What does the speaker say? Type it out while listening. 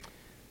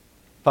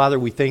Father,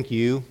 we thank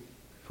you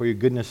for your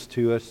goodness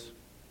to us.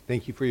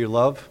 Thank you for your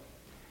love.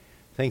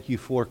 Thank you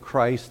for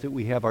Christ, that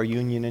we have our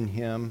union in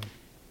him,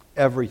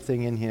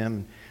 everything in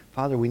him.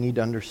 Father, we need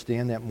to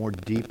understand that more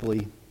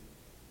deeply.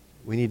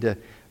 We need to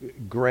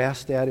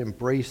grasp that,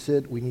 embrace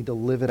it. We need to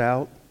live it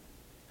out.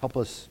 Help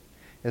us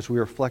as we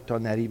reflect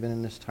on that even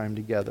in this time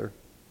together.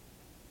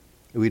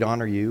 We'd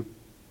honor you.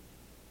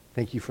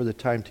 Thank you for the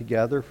time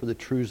together, for the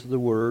truths of the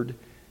Word.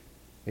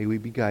 May we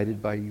be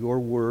guided by your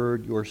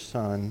Word, your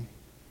Son,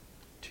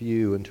 to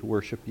you and to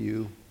worship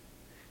you.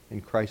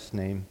 In Christ's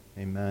name,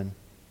 amen.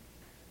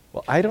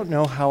 Well, I don't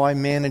know how I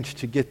managed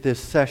to get this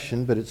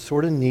session, but it's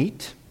sort of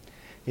neat.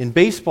 In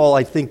baseball,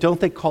 I think, don't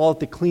they call it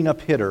the cleanup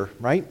hitter,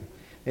 right?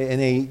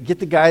 And they get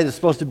the guy that's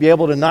supposed to be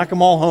able to knock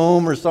them all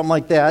home or something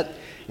like that.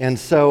 And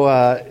so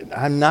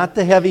I'm not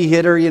the heavy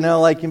hitter,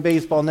 like in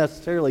baseball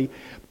necessarily.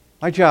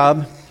 My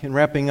job in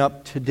wrapping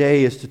up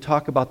today is to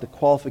talk about the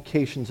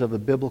qualifications of a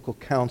biblical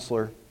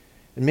counselor.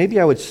 And maybe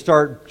I would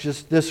start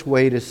just this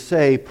way to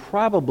say,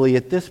 probably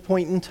at this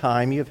point in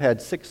time, you've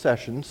had 6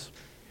 sessions.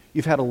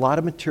 You've had a lot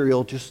of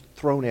material just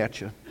thrown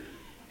at you.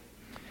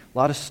 A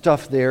lot of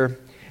stuff there.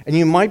 And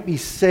you might be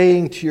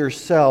saying to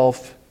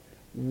yourself,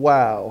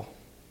 wow,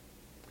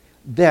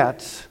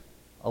 that's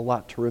a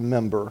lot to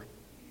remember.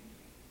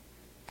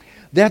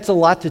 That's a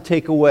lot to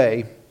take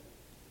away.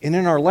 And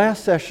in our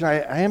last session,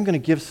 I am going to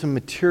give some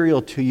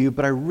material to you,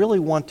 but I really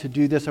want to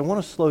do this. I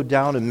want to slow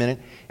down a minute,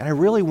 and I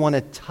really want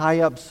to tie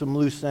up some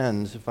loose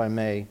ends, if I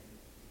may.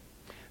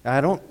 Now,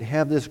 I don't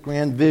have this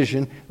grand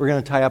vision. We're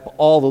going to tie up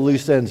all the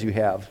loose ends you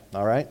have,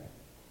 all right?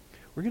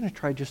 We're going to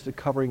try just to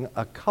covering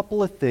a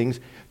couple of things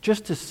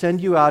just to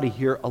send you out of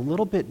here a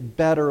little bit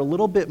better, a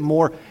little bit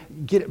more,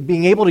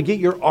 being able to get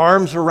your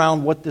arms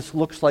around what this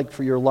looks like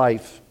for your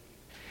life.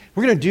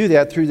 We're going to do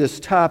that through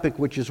this topic,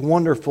 which is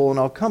wonderful, and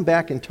I'll come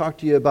back and talk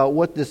to you about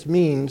what this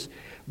means,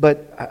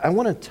 but I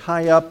want to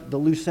tie up the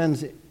loose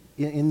ends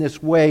in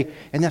this way,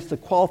 and that's the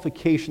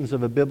qualifications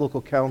of a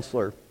biblical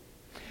counselor.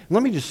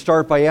 Let me just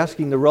start by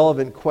asking the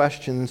relevant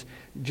questions,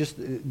 just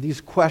these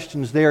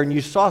questions there, and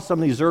you saw some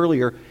of these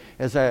earlier,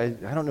 as I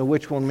don't know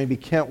which one, maybe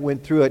Kent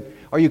went through it.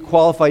 Are you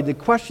qualified? The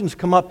questions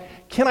come up,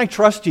 can I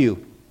trust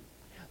you?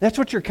 That's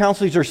what your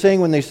counselors are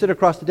saying when they sit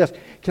across the desk.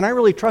 Can I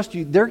really trust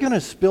you? They're going to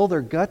spill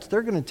their guts.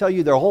 They're going to tell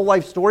you their whole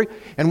life story.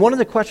 And one of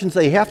the questions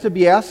they have to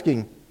be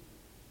asking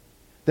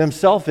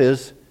themselves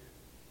is,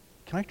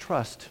 can I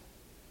trust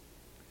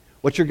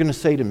what you're going to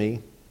say to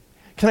me?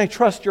 Can I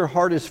trust your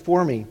heart is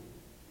for me?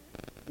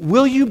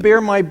 Will you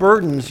bear my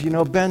burdens?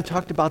 Ben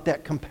talked about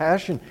that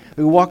compassion.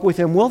 We walk with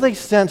him. Will they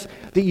sense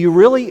that you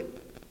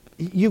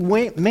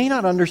may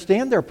not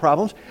understand their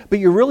problems, but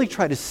you really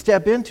try to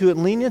step into it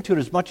and lean into it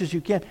as much as you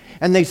can.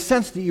 And they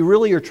sense that you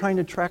really are trying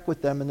to track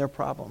with them in their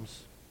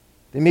problems.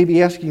 They may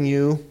be asking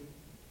you,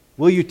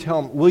 will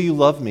you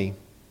love me?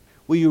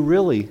 Will you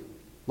really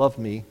love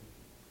me?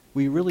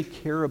 Will you really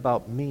care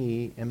about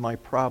me and my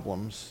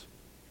problems?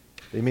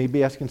 They may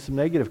be asking some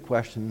negative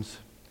questions.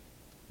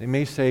 They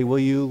may say, will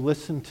you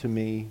listen to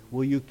me?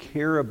 Will you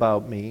care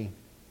about me?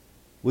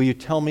 Will you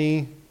tell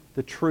me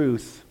the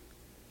truth?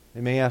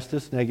 They may ask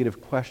this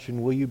negative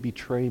question, will you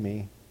betray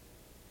me?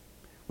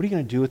 What are you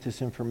going to do with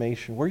this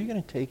information? Where are you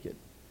going to take it?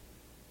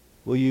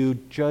 Will you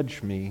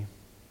judge me?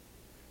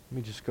 Let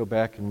me just go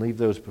back and leave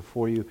those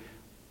before you.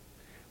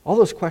 All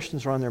those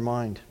questions are on their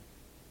mind.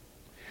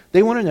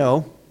 They want to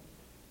know,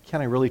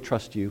 can I really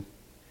trust you?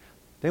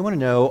 They want to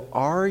know,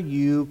 are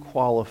you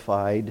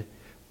qualified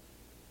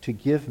to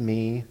give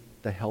me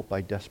the help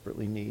I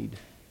desperately need?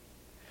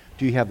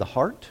 Do you have the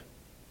heart?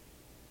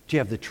 Do you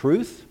have the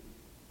truth?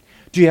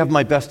 Do you have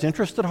my best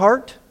interest at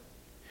heart?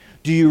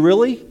 Do you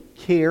really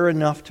care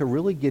enough to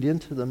really get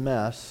into the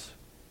mess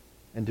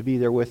and to be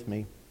there with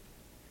me?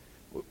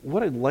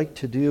 What I'd like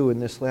to do in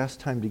this last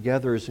time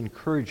together is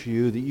encourage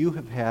you that you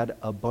have had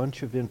a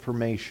bunch of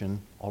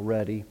information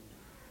already.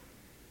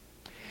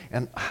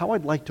 And how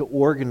I'd like to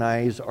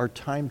organize our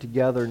time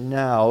together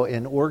now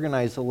and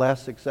organize the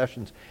last 6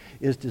 sessions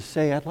is to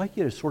say, I'd like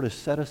you to sort of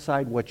set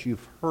aside what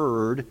you've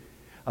heard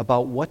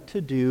about what to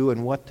do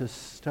and what to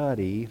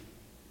study,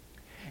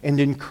 and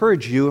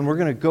encourage you, and we're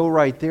going to go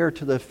right there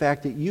to the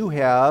fact that you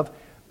have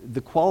the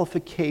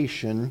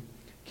qualification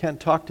Kent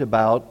talked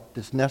about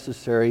that's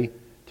necessary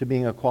to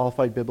being a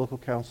qualified biblical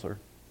counselor.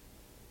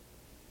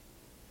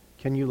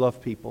 Can you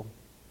love people?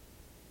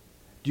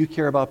 Do you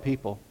care about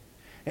people?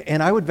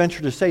 And I would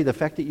venture to say the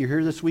fact that you're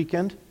here this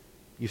weekend,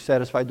 you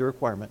satisfied the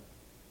requirement.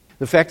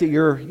 The fact that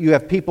you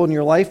have people in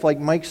your life,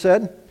 like Mike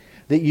said,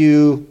 that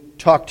you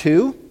talk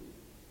to,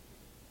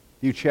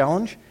 you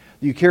challenge,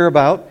 that you care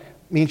about,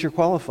 means you're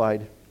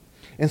qualified.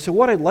 And so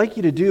what I'd like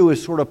you to do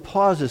is sort of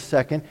pause a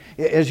second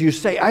as you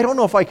say, I don't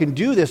know if I can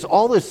do this,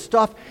 all this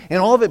stuff and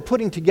all of it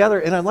putting together.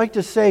 And I'd like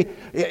to say,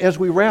 as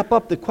we wrap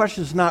up, the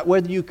question is not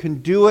whether you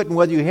can do it and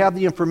whether you have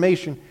the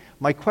information.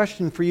 My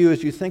question for you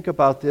as you think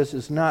about this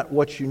is not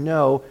what you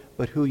know,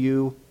 but who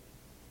you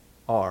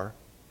are.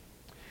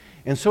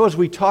 And so as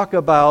we talk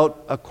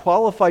about a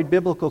qualified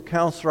biblical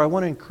counselor, I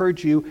want to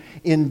encourage you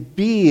in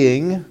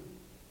being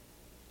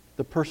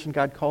the person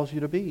God calls you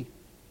to be.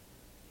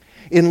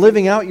 in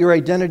living out your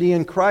identity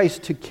in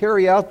Christ to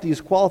carry out these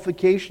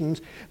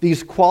qualifications,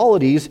 these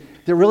qualities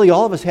that really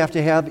all of us have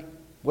to have,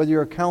 whether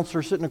you're a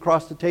counselor sitting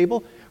across the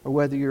table or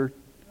whether you're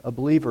a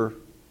believer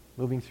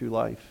moving through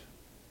life.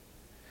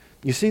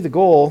 You see, the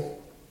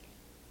goal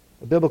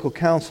of biblical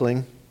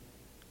counseling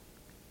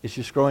is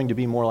just growing to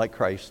be more like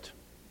Christ.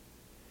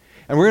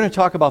 And we're going to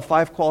talk about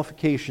 5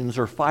 qualifications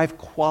or 5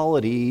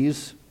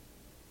 qualities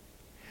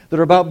that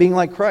are about being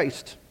like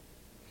Christ.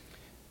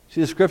 See,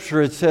 the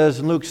scripture, it says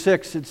in Luke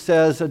 6, it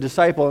says a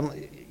disciple,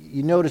 and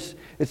you notice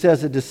it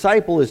says a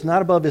disciple is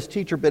not above his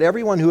teacher, but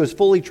everyone who is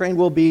fully trained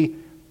will be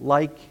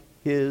like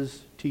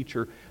his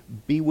teacher.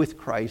 Be with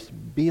Christ.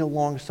 Be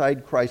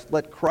alongside Christ.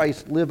 Let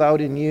Christ live out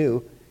in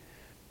you.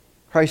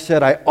 Christ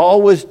said, I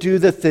always do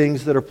the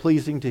things that are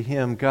pleasing to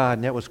Him, God.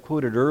 And that was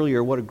quoted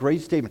earlier. What a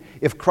great statement.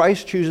 If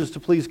Christ chooses to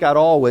please God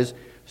always,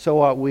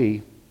 so ought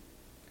we.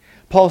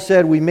 Paul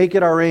said, we make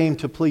it our aim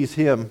to please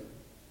Him.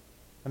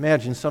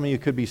 Imagine some of you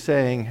could be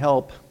saying,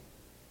 help,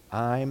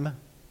 I'm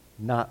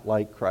not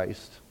like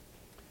Christ.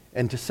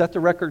 And to set the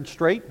record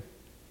straight,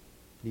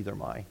 neither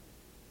am I.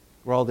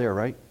 We're all there,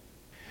 right?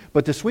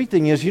 But the sweet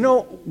thing is,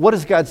 what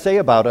does God say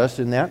about us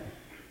in that?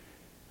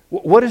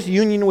 What does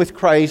union with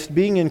Christ,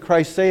 being in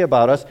Christ, say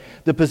about us?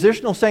 The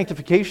positional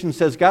sanctification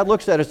says God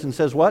looks at us and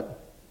says,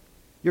 what?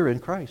 You're in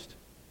Christ.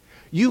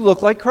 You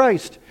look like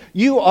Christ.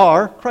 You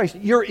are Christ.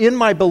 You're in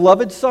my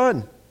beloved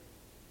Son.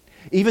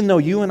 Even though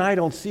you and I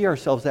don't see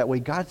ourselves that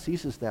way, God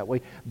sees us that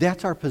way.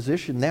 That's our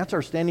position. That's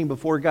our standing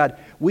before God.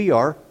 We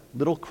are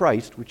little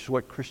Christ, which is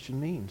what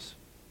Christian means.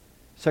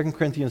 2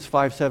 Corinthians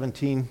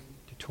 5:17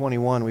 to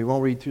 21. We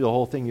won't read through the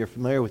whole thing. You're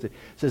familiar with it.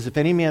 It says, if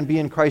any man be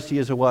in Christ, he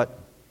is a what?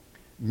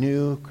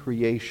 New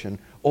creation.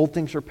 Old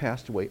things are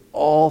passed away.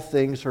 All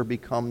things are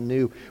become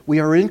new. We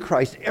are in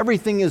Christ.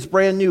 Everything is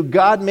brand new.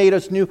 God made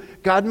us new.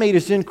 God made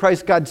us in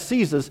Christ. God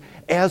sees us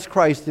as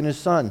Christ in His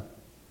Son.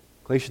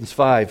 Galatians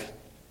 5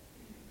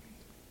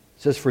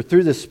 says, for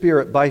through the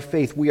Spirit, by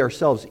faith, we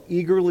ourselves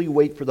eagerly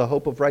wait for the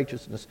hope of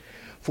righteousness.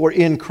 For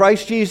in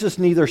Christ Jesus,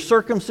 neither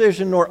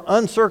circumcision nor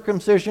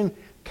uncircumcision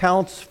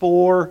counts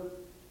for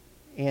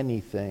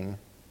anything,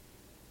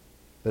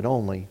 but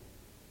only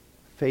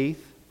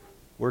faith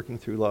working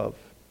through love.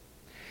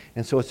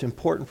 And so it's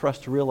important for us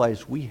to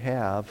realize we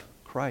have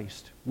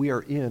Christ. We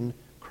are in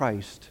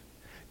Christ.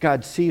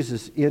 God sees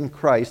us in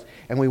Christ,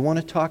 and we want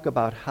to talk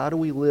about how do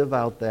we live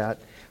out that?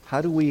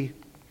 How do we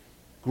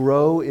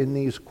grow in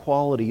these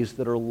qualities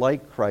that are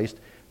like Christ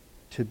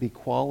to be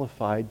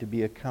qualified to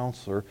be a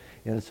counselor?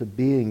 And it's a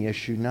being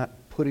issue, not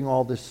putting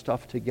all this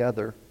stuff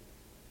together.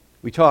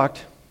 We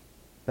talked,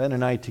 Ben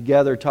and I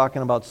together,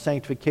 talking about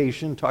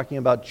sanctification, talking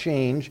about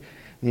change,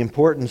 the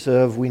importance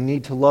of we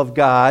need to love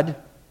God,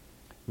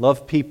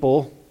 love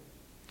people,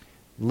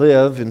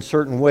 live in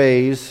certain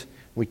ways.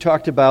 We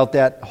talked about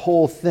that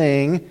whole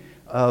thing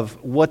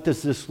of what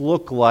does this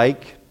look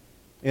like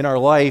in our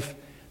life.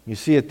 You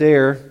see it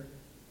there.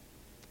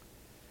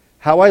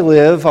 How I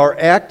live, our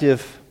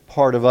active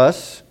part of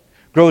us,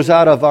 grows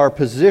out of our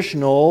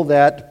positional,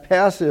 that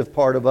passive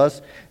part of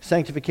us,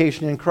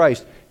 sanctification in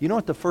Christ. You know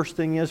what the first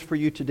thing is for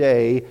you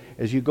today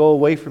as you go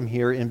away from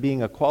here in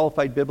being a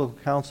qualified biblical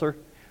counselor?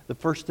 The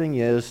first thing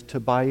is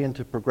to buy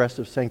into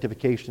progressive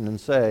sanctification and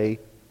say,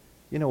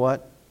 you know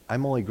what?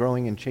 I'm only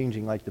growing and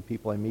changing like the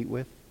people I meet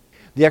with.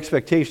 The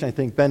expectation, I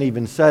think Ben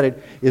even said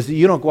it, is that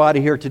you don't go out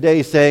of here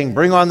today saying,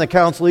 bring on the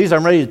counselees,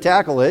 I'm ready to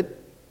tackle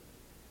it.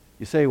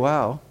 You say,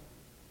 wow,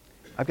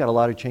 I've got a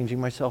lot of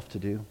changing myself to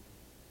do.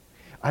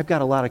 I've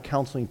got a lot of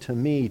counseling to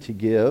me to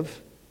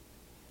give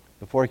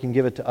before I can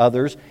give it to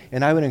others.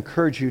 And I would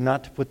encourage you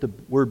not to put the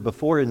word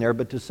before in there,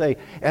 but to say,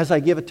 as I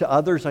give it to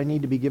others, I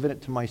need to be giving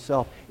it to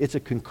myself. It's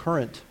a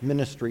concurrent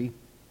ministry.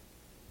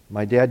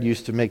 My dad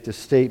used to make this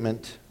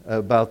statement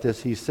about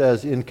this. He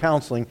says, in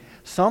counseling,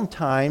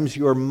 sometimes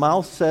your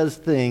mouth says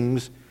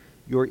things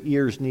your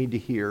ears need to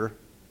hear.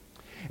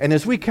 And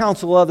as we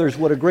counsel others,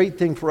 what a great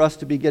thing for us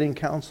to be getting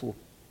counsel.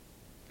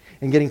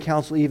 And getting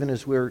counsel even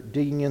as we're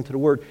digging into the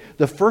Word.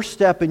 The first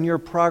step in your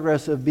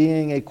progress of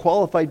being a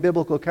qualified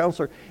biblical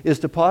counselor is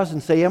to pause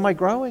and say, am I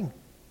growing?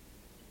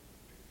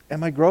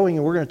 Am I growing?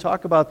 And we're going to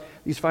talk about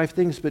these 5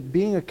 things, but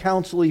being a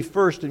counselee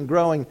first and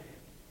growing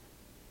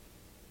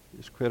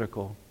is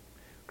critical.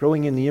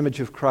 Growing in the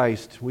image of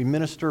Christ. We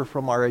minister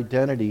from our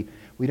identity.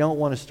 We don't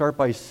want to start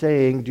by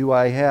saying, do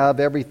I have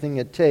everything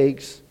it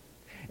takes?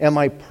 Am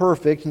I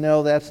perfect?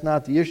 No, that's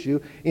not the issue.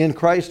 In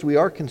Christ, we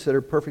are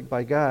considered perfect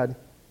by God.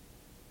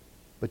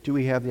 But do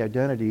we have the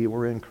identity?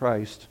 We're in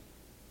Christ.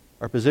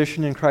 Our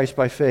position in Christ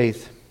by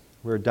faith.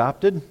 We're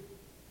adopted.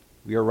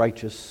 We are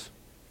righteous.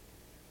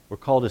 We're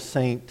called a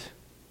saint.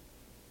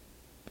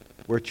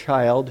 We're a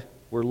child.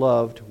 We're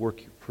loved. We're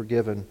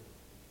forgiven.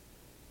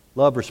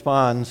 Love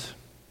responds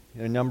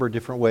in a number of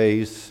different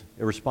ways.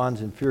 It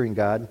responds in fearing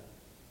God. It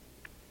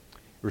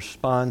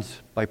responds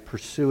by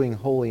pursuing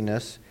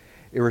holiness.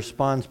 It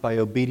responds by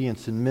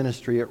obedience and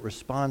ministry. It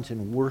responds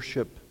in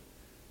worship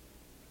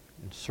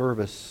and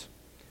service.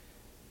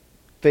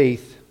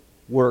 Faith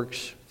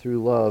works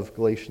through love,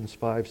 Galatians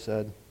 5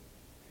 said.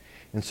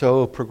 And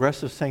so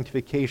progressive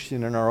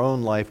sanctification in our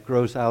own life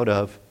grows out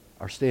of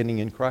our standing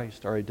in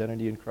Christ, our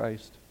identity in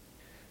Christ.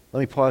 Let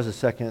me pause a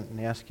second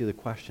and ask you the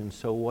question,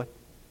 so what?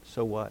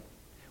 So what?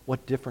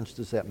 What difference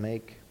does that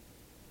make?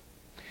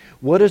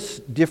 What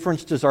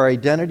difference does our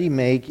identity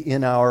make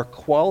in our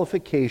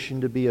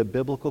qualification to be a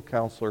biblical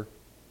counselor?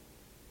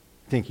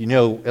 I think you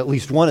know at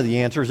least one of the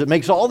answers. It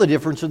makes all the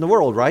difference in the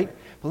world, right?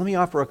 But let me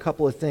offer a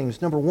couple of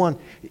things. Number one,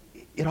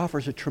 it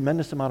offers a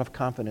tremendous amount of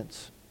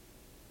confidence.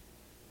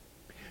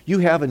 You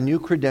have a new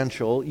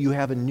credential, you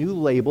have a new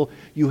label,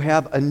 you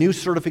have a new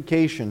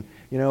certification.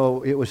 You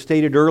know, it was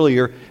stated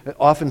earlier,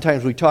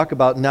 oftentimes we talk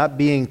about not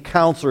being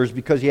counselors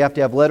because you have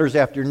to have letters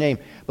after your name.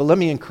 But let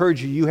me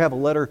encourage you, you have a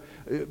letter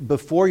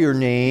before your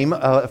name,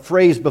 a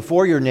phrase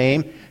before your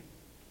name.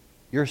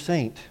 You're a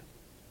saint.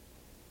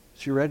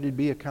 So you're ready to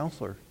be a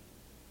counselor.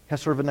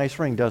 Has sort of a nice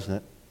ring, doesn't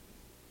it?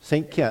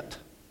 St. Kent.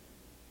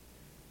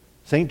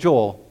 St.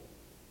 Joel.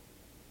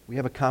 We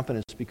have a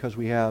confidence because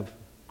we have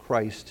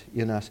Christ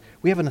in us.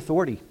 We have an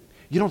authority.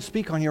 You don't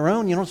speak on your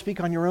own. You don't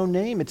speak on your own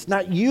name. It's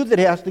not you that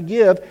has to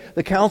give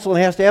the counsel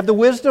and has to have the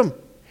wisdom.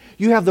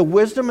 You have the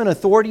wisdom and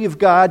authority of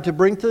God to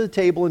bring to the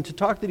table and to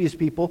talk to these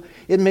people.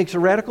 It makes a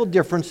radical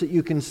difference that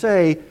you can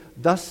say,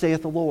 "Thus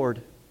saith the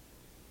Lord."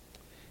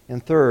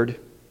 And third,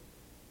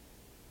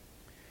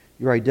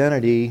 your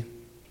identity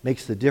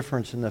makes the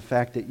difference in the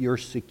fact that you're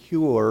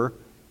secure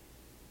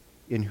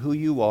in who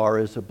you are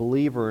as a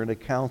believer and a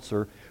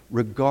counselor,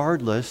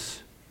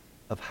 regardless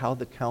of how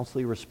the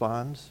counselee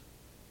responds.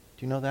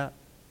 Do you know that?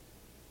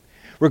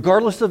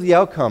 Regardless of the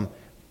outcome.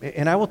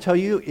 And I will tell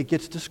you, it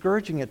gets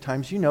discouraging at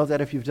times. You know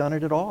that if you've done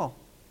it at all.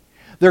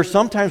 There are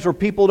some times where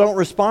people don't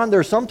respond. There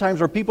are some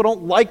times where people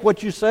don't like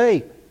what you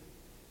say.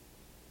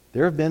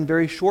 There have been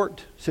very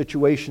short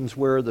situations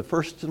where the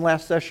first and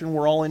last session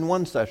were all in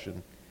one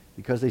session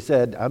because they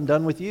said, "I'm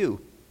done with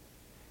you."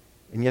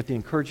 And yet the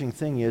encouraging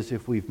thing is,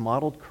 if we've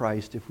modeled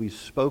Christ, if we've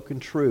spoken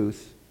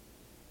truth,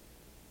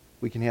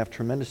 we can have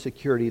tremendous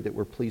security that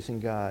we're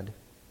pleasing God.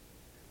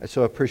 I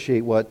so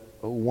appreciate what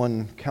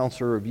one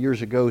counselor of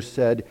years ago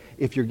said,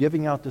 if you're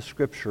giving out the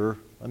Scripture,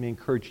 let me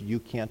encourage you, you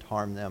can't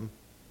harm them.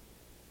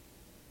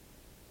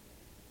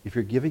 If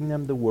you're giving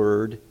them the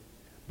Word,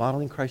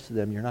 modeling Christ to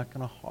them, you're not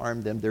going to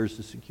harm them. There's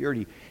the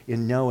security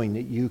in knowing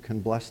that you can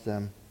bless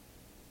them.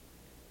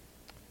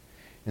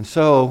 And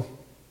so,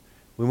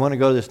 we want to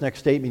go to this next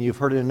statement. You've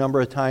heard it a number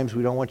of times.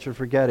 We don't want you to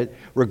forget it.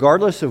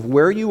 Regardless of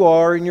where you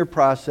are in your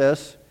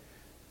process,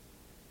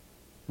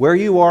 where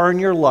you are in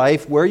your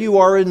life, where you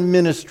are in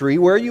ministry,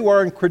 where you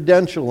are in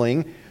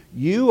credentialing,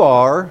 you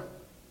are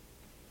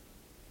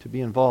to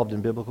be involved in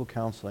biblical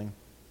counseling.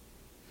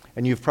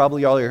 And you've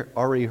probably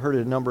already heard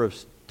it a number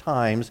of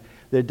times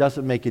that it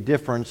doesn't make a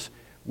difference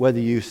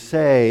whether you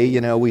say,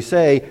 we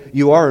say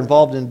you are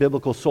involved in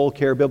biblical soul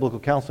care,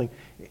 biblical counseling,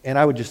 and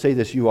I would just say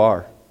this, you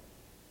are.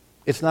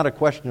 It's not a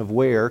question of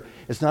where,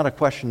 it's not a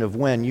question of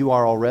when, you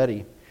are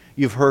already.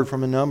 You've heard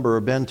from a number,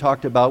 Ben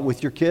talked about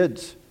with your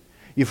kids.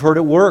 You've heard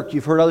at work,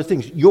 you've heard other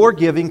things. You're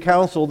giving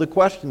counsel. The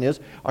question is,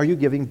 are you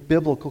giving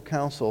biblical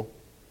counsel?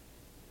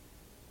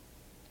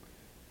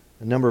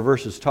 A number of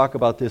verses talk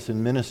about this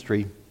in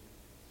ministry.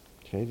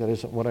 Okay, that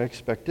isn't what I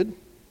expected.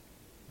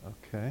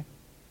 Okay.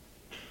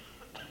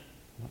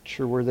 Not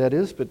sure where that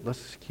is, but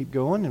let's keep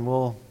going and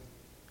let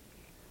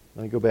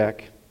me go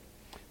back.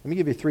 Let me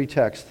give you 3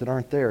 texts that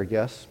aren't there, I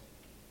guess.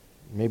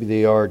 Maybe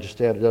they are,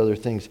 just added other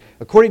things.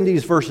 According to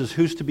these verses,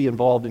 who's to be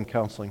involved in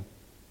counseling?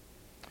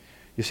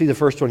 You see the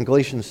first one,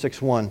 Galatians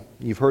 6:1.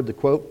 You've heard the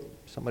quote.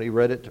 Somebody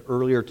read it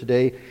earlier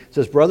today. It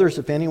says, "Brothers,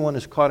 if anyone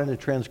is caught in a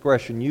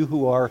transgression, you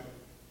who are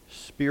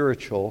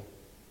spiritual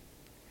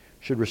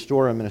should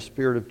restore him in a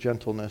spirit of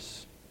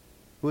gentleness."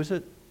 Who is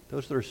it?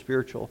 Those that are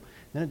spiritual.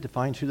 Then it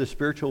defines who the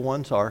spiritual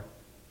ones are.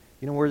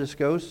 You know where this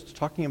goes? It's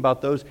talking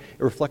about those.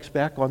 It reflects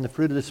back on the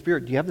fruit of the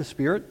Spirit. Do you have the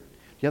Spirit?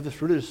 Do you have the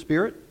fruit of the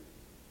Spirit?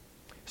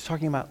 It's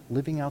talking about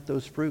living out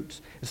those fruits.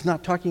 It's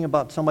not talking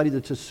about somebody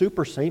that's a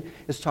super saint.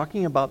 It's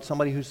talking about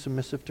somebody who's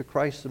submissive to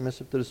Christ,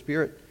 submissive to the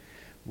Spirit.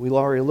 We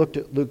already looked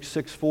at Luke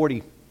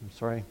 6:40. I'm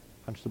sorry,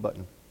 punched the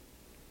button.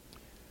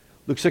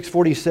 Luke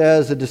 6:40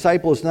 says, "A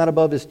disciple is not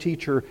above his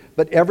teacher,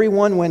 but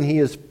everyone, when he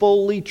is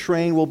fully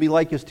trained, will be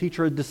like his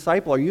teacher." A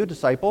disciple. Are you a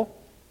disciple?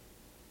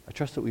 I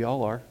trust that we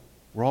all are.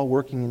 We're all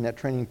working in that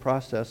training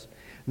process.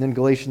 And then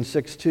Galatians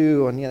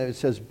 6:2, on the end it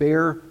says,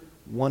 "Bear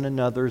one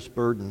another's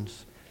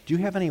burdens." Do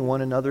you have any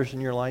one another's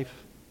in your life?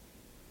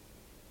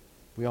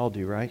 We all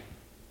do, right?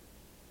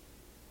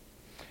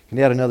 Can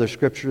add another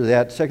scripture to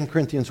that. 2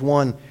 Corinthians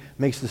 1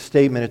 makes the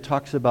statement. It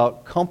talks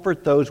about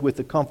comfort those with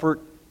the comfort,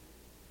 you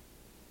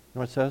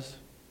know what it says?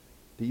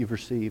 That you've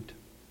received.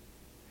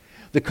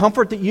 The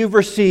comfort that you've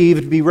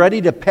received, be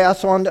ready to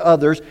pass on to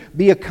others,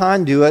 be a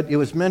conduit. It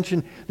was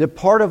mentioned that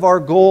part of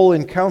our goal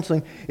in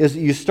counseling is that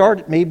you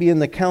start maybe in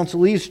the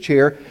counselee's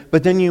chair,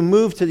 but then you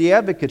move to the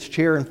advocate's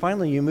chair, and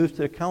finally you move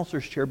to the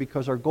counselor's chair,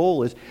 because our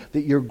goal is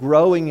that you're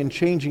growing and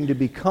changing to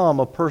become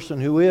a person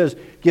who is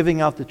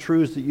giving out the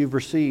truths that you've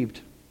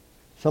received.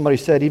 Somebody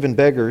said even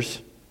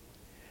beggars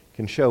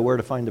can show where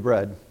to find the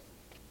bread.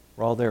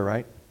 We're all there,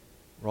 right?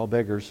 We're all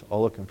beggars,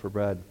 all looking for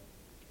bread.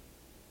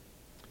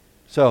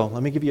 So,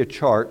 let me give you a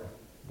chart.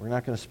 We're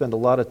not going to spend a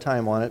lot of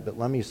time on it, but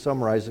let me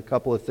summarize a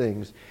couple of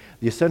things.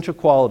 The essential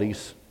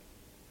qualities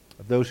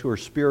of those who are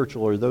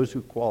spiritual or those who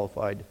are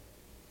qualified.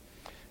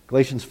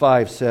 Galatians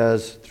 5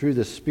 says, through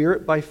the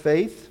Spirit by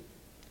faith,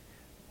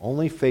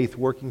 only faith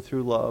working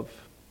through love.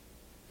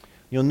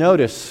 You'll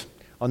notice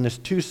on this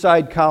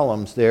two-side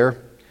columns there,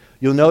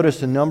 you'll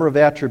notice a number of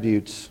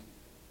attributes.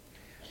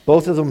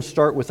 Both of them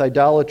start with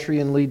idolatry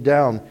and lead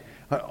down.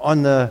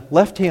 On the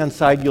left-hand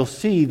side, you'll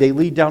see they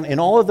lead down, and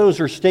all of those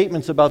are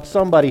statements about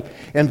somebody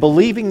and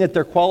believing that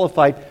they're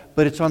qualified,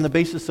 but it's on the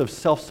basis of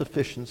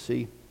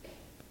self-sufficiency.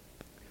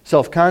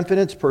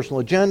 Self-confidence, personal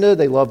agenda,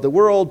 they love the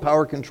world,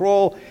 power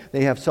control,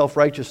 they have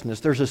self-righteousness.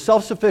 There's a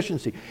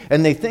self-sufficiency,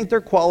 and they think they're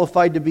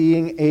qualified to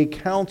being a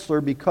counselor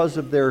because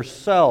of their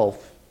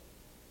self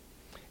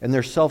and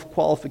their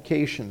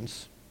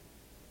self-qualifications.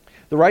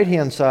 The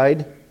right-hand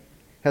side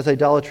has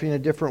idolatry in a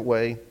different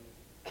way.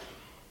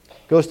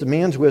 Goes to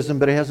man's wisdom,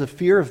 but it has a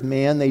fear of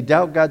man. They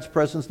doubt God's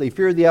presence. They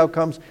fear the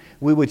outcomes.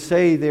 We would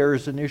say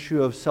there's an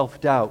issue of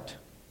self-doubt.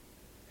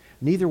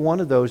 Neither one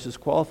of those is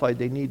qualified.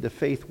 They need the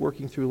faith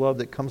working through love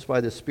that comes by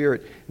the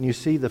Spirit. And you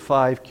see the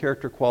 5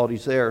 character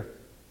qualities there.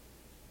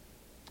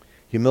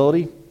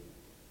 Humility,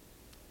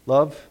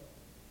 love,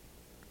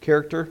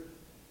 character,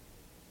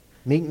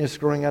 meekness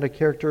growing out of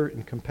character,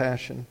 and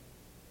compassion.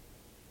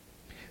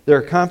 There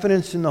are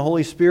confidence in the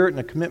Holy Spirit and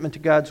a commitment to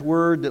God's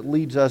Word that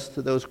leads us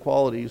to those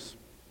qualities.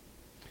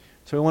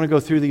 So I want to go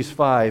through these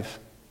 5.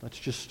 Let's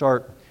just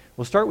start.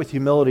 We'll start with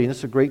humility, and this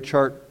is a great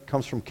chart. It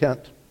comes from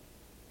Kent.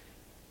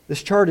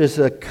 This chart is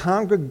a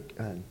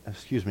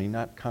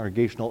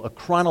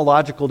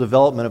chronological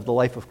development of the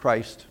life of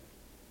Christ.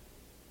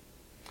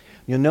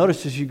 You'll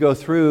notice as you go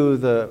through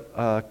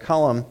the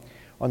column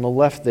on the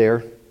left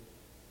there,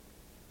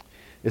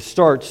 it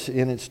starts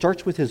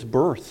with his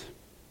birth,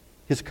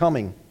 his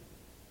coming.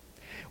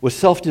 With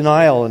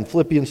self-denial, and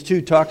Philippians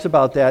 2 talks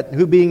about that,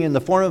 who being in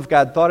the form of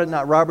God thought it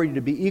not robbery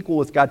to be equal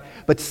with God,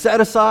 but set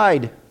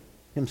aside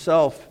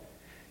himself,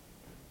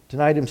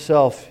 denied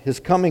himself. His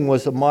coming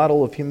was a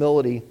model of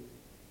humility.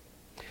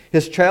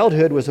 His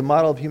childhood was a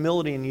model of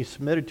humility, and he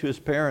submitted to his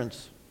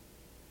parents.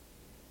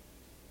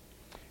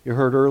 You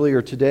heard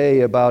earlier today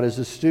about as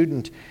a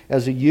student,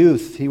 as a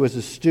youth, he was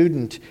a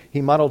student.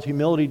 He modeled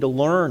humility to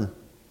learn.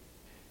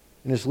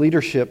 In his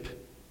leadership,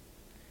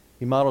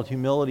 he modeled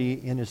humility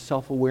in his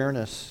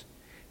self-awareness.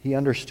 He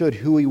understood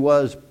who he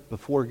was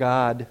before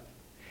God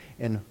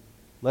and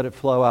let it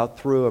flow out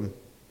through him.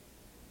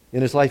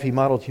 In his life, he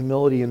modeled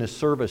humility in his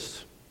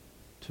service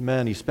to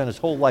men. He spent his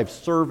whole life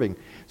serving. It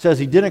says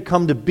he didn't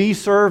come to be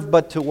served,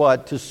 but to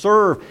what? To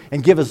serve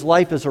and give his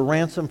life as a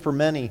ransom for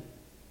many.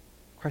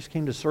 Christ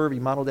came to serve. He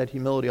modeled that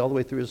humility all the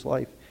way through his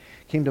life.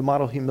 He came to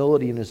model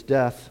humility in his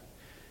death.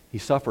 He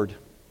suffered. And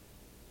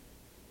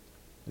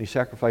he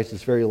sacrificed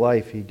his very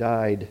life. He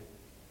died.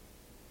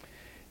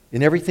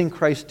 In everything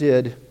Christ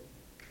did,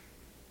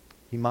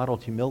 he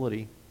modeled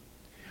humility,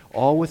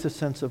 all with a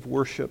sense of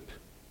worship.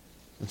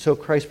 And so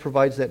Christ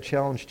provides that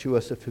challenge to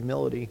us of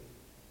humility.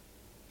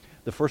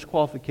 The first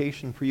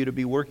qualification for you to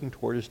be working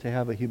toward is to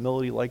have a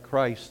humility like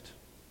Christ.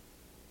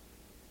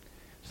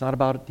 It's not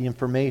about the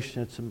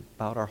information, it's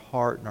about our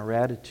heart and our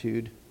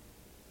attitude.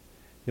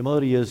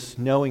 Humility is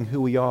knowing who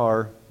we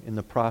are in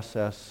the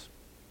process.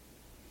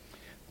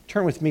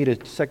 Turn with me to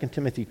 2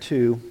 Timothy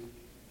 2.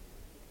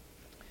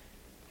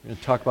 We're going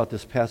to talk about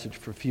this passage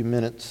for a few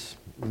minutes.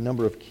 A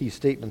number of key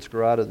statements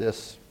grow out of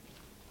this.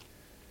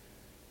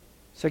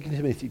 2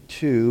 Timothy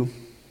 2,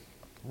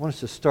 I want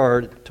us to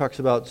start. It talks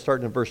about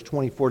starting in verse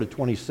 24 to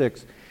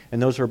 26, and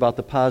those are about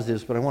the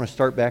positives, but I want to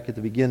start back at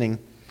the beginning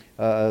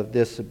of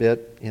this a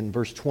bit in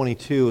verse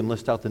 22 and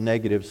list out the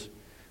negatives.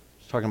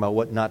 It's talking about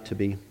what not to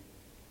be.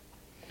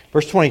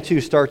 Verse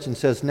 22 starts and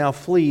says, "Now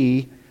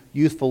flee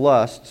youthful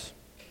lusts,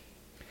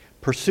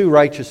 pursue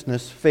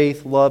righteousness,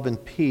 faith, love,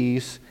 and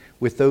peace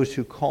with those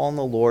who call on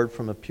the Lord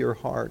from a pure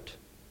heart."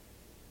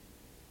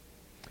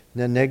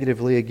 And then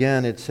negatively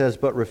again it says,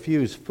 "But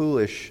refuse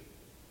foolish,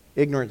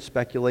 ignorant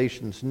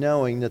speculations,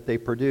 knowing that they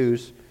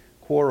produce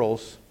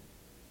quarrels."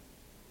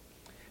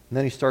 And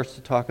then he starts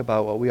to talk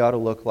about what we ought to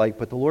look like.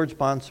 "But the Lord's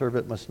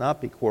bondservant must not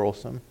be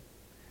quarrelsome,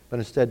 but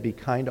instead be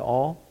kind to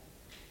all,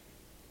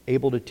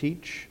 able to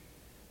teach,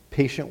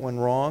 patient when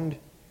wronged,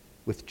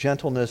 with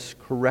gentleness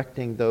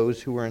correcting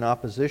those who are in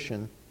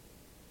opposition,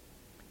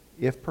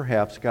 if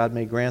perhaps God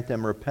may grant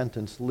them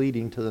repentance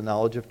leading to the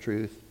knowledge of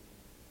truth,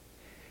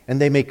 and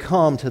they may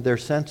come to their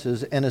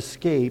senses and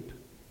escape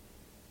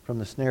from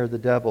the snare of the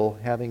devil,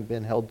 having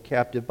been held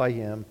captive by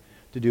him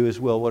to do his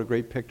will." What a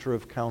great picture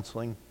of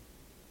counseling.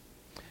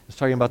 It's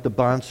talking about the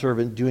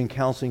bondservant doing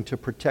counseling to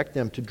protect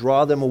them, to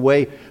draw them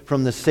away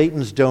from the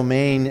Satan's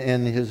domain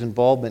and his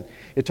involvement.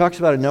 It talks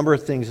about a number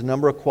of things, a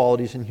number of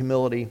qualities in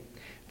humility.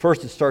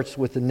 First, it starts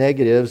with the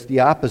negatives, the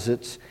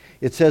opposites.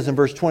 It says in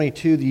verse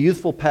 22, the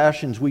youthful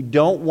passions, we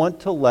don't want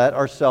to let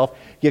ourselves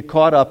get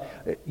caught up.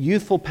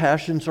 Youthful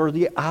passions are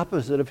the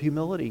opposite of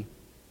humility.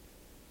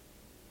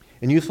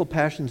 In youthful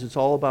passions, it's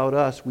all about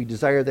us. We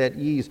desire that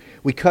ease.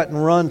 We cut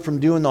and run from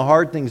doing the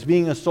hard things,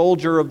 being a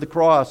soldier of the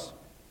cross.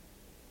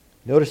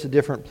 Notice the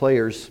different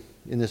players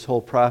in this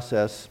whole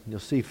process. You'll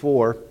see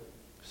four.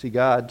 You see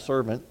God,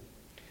 servant.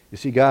 You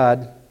see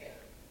God.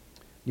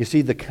 You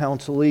see the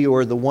counselee,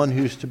 or the one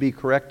who's to be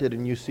corrected,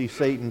 and you see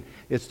Satan.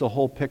 It's the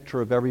whole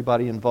picture of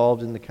everybody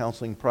involved in the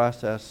counseling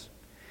process.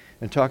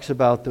 And talks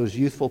about those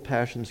youthful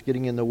passions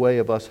getting in the way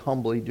of us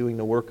humbly doing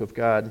the work of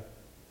God.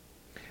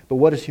 But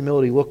what does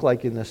humility look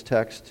like in this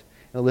text?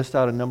 And it lists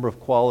out a number of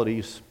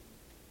qualities.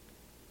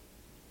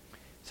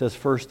 It says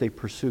first, they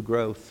pursue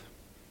growth.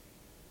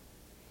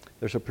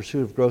 There's a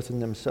pursuit of growth in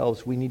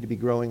themselves. We need to be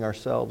growing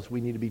ourselves.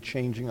 We need to be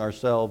changing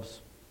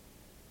ourselves.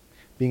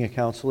 Being a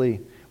counselee,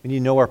 we need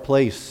to know our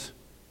place,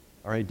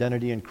 our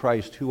identity in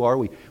Christ. Who are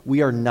we?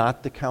 We are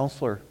not the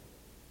counselor.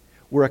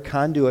 We're a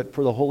conduit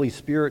for the Holy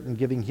Spirit in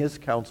giving His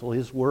counsel,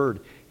 His word,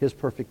 His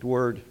perfect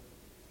word.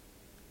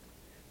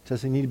 It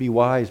says they need to be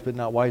wise, but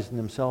not wise in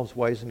themselves,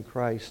 wise in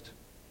Christ.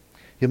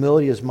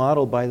 Humility is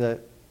modeled by the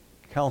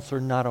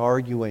counselor not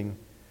arguing.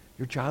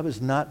 Your job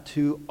is not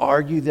to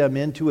argue them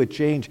into a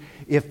change.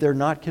 If they're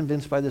not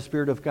convinced by the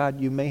Spirit of God,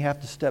 you may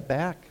have to step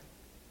back.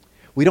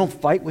 We don't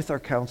fight with our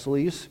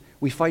counselees.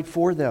 We fight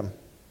for them.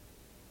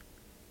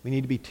 We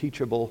need to be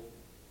teachable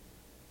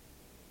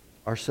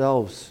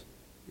ourselves.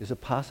 Is it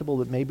possible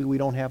that maybe we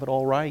don't have it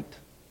all right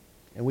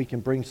and we can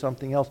bring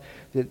something else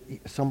that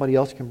somebody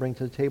else can bring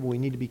to the table? We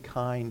need to be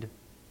kind.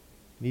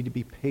 We need to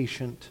be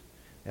patient.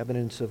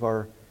 Evidence of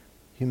our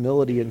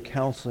humility in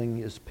counseling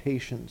is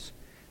patience.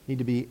 We need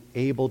to be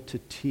able to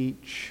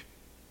teach.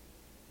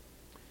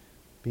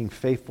 Being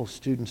faithful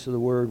students of the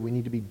Word, we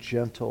need to be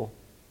gentle.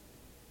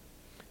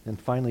 And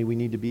finally, we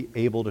need to be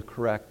able to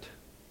correct.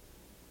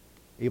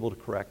 Able to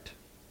correct.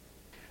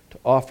 To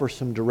offer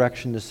some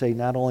direction, to say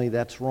not only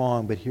that's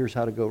wrong, but here's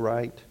how to go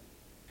right.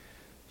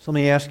 So let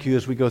me ask you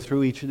as we go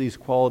through each of these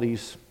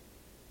qualities,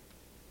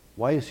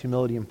 why is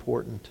humility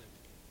important?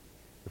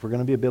 If we're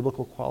going to be a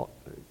biblical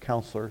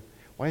counselor,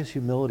 why is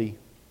humility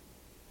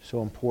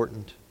so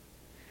important?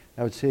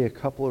 I would say a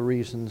couple of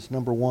reasons.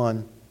 Number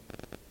one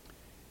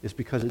is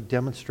because it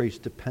demonstrates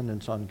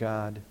dependence on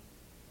God.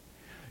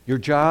 Your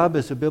job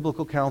as a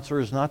biblical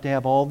counselor is not to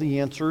have all the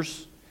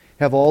answers,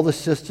 have all the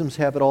systems,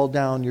 have it all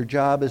down. Your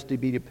job is to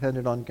be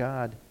dependent on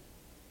God.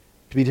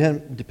 To be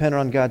dependent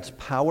on God's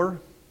power,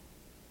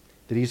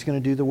 that He's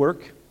going to do the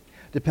work.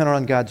 Dependent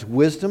on God's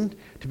wisdom.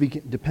 To be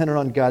dependent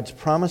on God's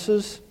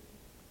promises.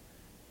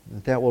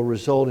 And that will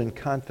result in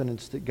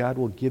confidence that God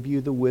will give you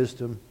the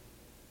wisdom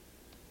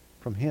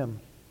from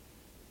Him,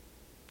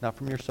 not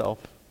from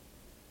yourself.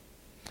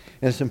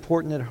 And it's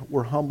important that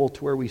we're humble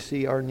to where we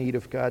see our need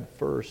of God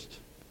first.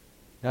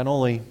 Not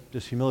only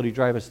does humility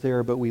drive us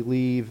there, but we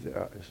leave,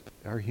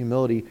 our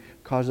humility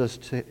causes us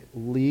to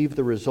leave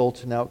the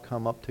results and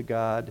outcome up to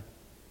God,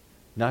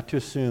 not to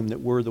assume that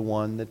we're the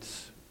one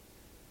that's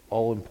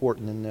all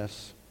important in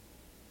this.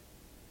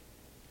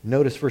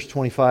 Notice verse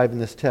 25 in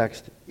this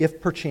text,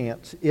 if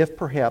perchance, if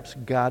perhaps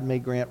God may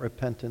grant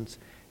repentance,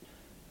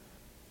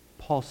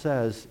 Paul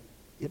says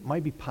it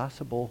might be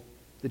possible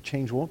that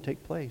change won't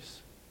take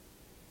place.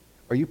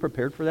 Are you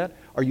prepared for that?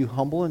 Are you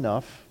humble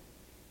enough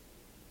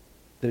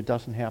that it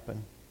doesn't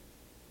happen?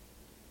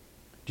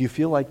 Do you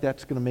feel like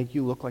that's going to make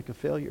you look like a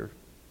failure?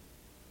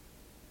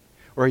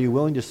 Or are you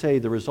willing to say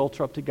the results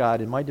are up to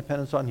God and my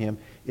dependence on Him,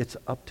 it's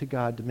up to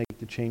God to make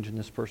the change in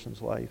this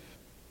person's life?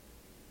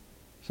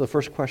 So the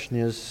first question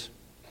is,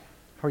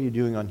 how are you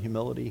doing on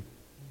humility?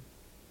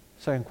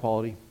 Second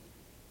quality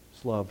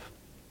is love.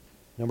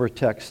 Number of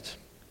text.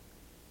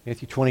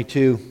 Matthew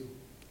 22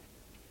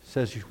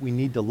 says we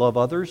need to love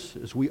others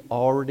as we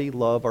already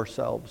love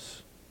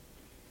ourselves.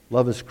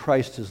 Love as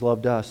Christ has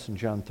loved us in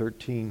John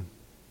 13.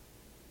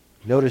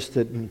 Notice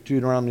that in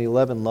Deuteronomy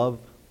 11, love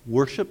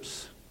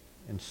worships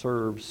and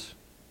serves.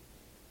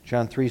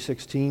 John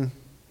 3:16,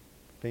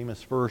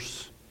 famous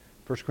verse.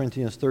 1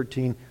 Corinthians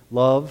 13,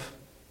 love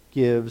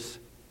gives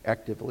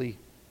actively.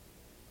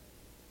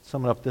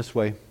 Sum it up this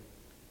way.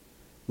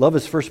 Love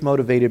is first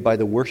motivated by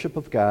the worship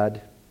of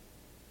God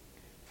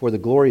for the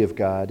glory of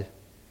God.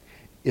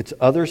 It's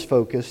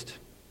others-focused,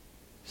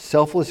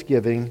 selfless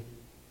giving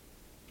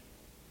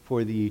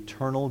for the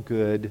eternal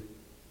good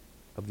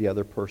of the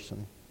other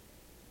person.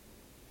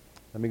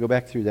 Let me go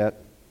back through that.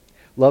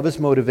 Love is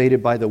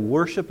motivated by the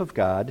worship of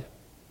God,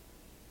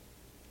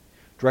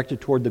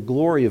 directed toward the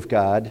glory of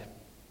God.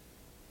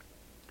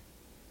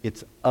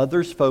 It's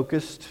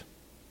others-focused,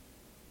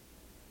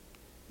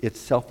 it's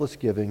selfless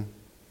giving,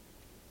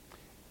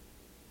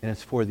 and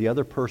it's for the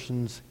other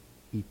person's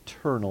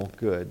eternal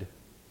good.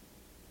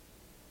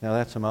 Now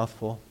that's a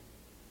mouthful.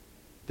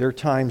 There are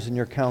times in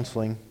your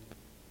counseling,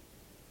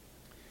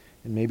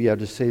 and maybe I'll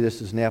just say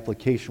this as an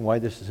application why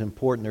this is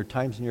important. There are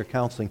times in your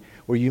counseling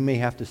where you may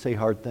have to say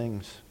hard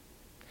things.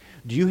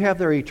 Do you have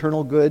their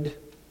eternal good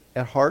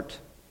at heart,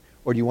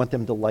 or do you want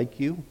them to like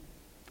you?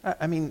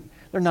 I mean,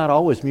 they're not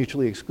always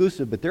mutually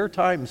exclusive, but there are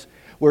times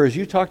where as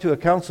you talk to a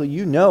counselor,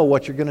 you know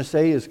what you're going to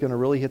say is going to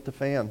really hit the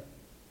fan.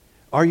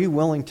 Are you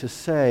willing to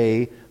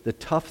say the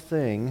tough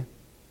thing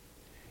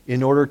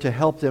in order to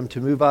help them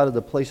to move out of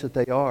the place that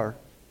they are.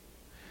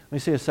 Let me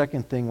say a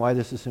second thing why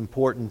this is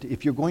important.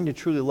 If you're going to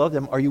truly love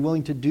them, are you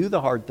willing to do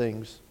the hard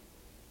things?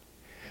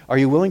 Are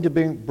you willing to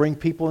bring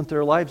people into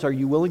their lives? Are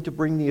you willing to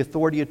bring the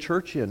authority of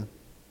church in?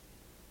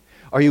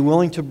 Are you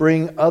willing to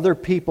bring other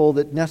people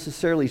that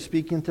necessarily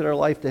speak into their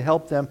life to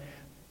help them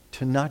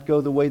to not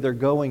go the way they're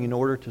going in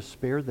order to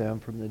spare them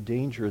from the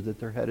danger that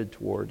they're headed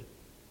toward?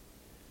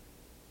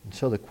 And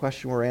so the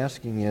question we're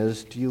asking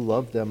is, do you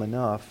love them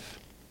enough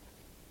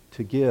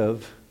to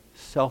give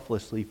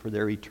selflessly for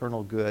their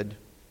eternal good?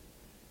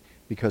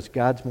 Because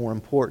God's more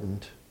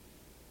important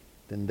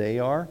than they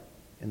are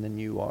and than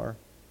you are.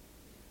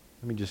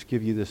 Let me just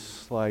give you this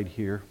slide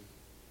here.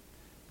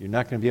 You're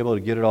not going to be able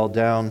to get it all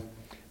down,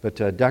 but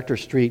Dr.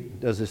 Street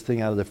does this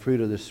thing out of the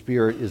fruit of the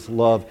Spirit is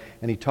love,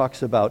 and he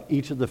talks about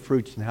each of the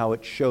fruits and how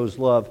it shows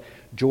love.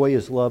 Joy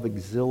is love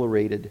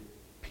exhilarated.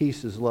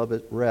 Peace is love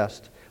at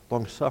rest.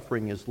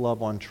 Long-suffering is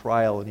love on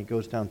trial, and he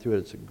goes down through it.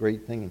 It's a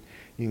great thing, and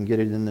you can get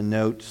it in the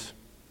notes.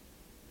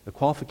 The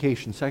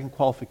second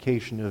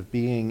qualification of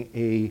being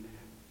a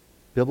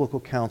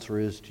biblical counselor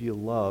is, do you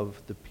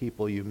love the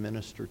people you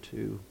minister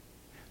to?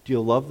 Do you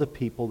love the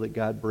people that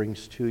God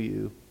brings to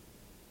you?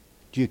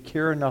 Do you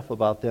care enough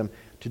about them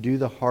to do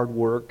the hard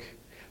work,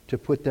 to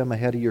put them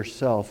ahead of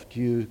yourself? Do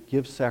you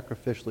give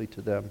sacrificially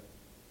to them?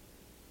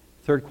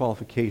 Third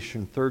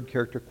qualification, third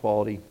character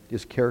quality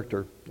is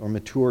character or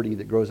maturity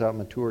that grows out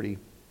maturity.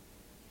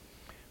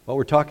 What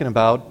we're talking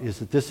about is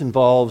that this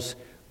involves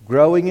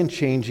growing and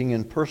changing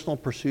in personal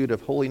pursuit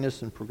of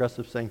holiness and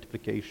progressive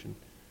sanctification.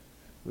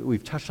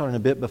 We've touched on it a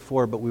bit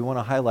before, but we want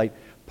to highlight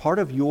part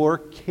of your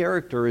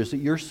character is that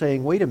you're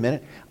saying, wait a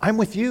minute, I'm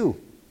with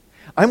you.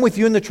 I'm with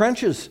you in the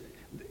trenches.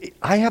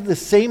 I have the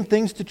same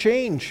things to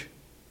change.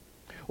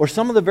 Or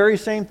some of the very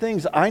same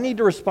things. I need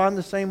to respond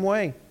the same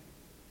way.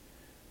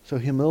 So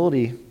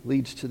humility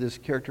leads to this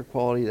character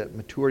quality, that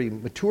maturity.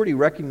 Maturity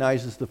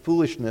recognizes the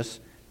foolishness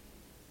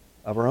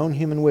of our own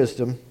human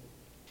wisdom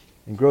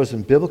and grows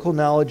in biblical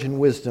knowledge and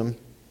wisdom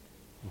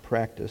and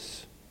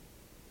practice.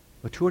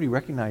 Maturity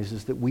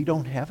recognizes that we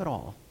don't have it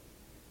all.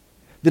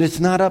 That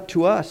it's not up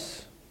to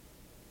us.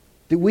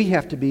 That we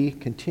have to be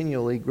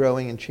continually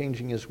growing and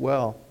changing as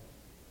well.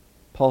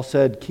 Paul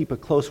said, keep a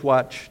close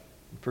watch.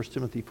 In 1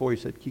 Timothy 4, he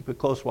said, keep a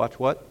close watch,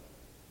 what?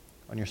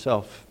 On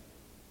yourself.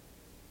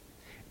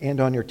 And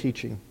on your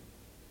teaching.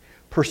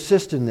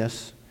 Persist in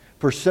this,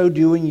 for so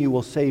doing you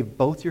will save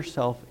both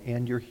yourself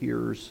and your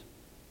hearers.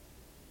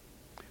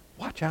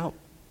 Watch out.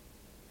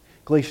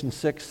 Galatians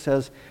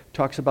 6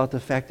 talks about the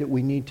fact that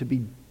we need to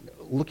be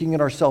looking at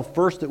ourselves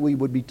first, that we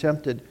would be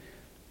tempted.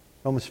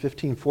 Romans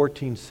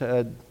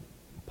 15:14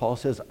 Paul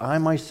says, I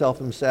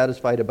myself am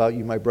satisfied about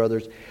you, my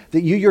brothers,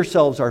 that you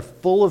yourselves are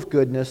full of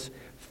goodness,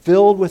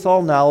 filled with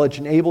all knowledge,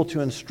 and able to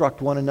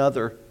instruct one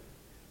another.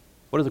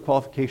 What are the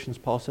qualifications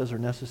Paul says are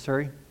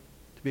necessary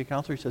to be a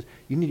counselor? He says,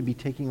 you need to be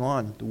taking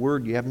on the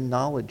word, you have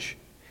knowledge,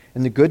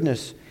 and the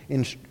goodness,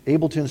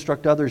 able to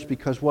instruct others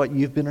because what?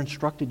 You've been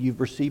instructed, you've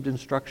received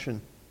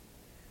instruction.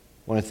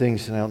 One of the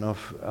things, and I don't know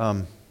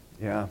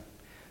if,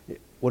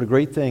 what a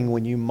great thing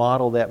when you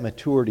model that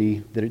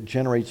maturity, that it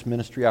generates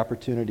ministry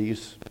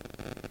opportunities.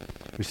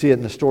 We see it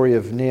in the story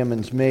of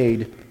Naaman's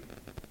maid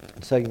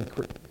in 2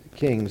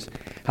 Kings,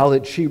 how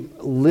that she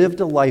lived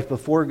a life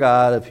before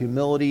God of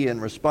humility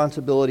and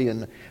responsibility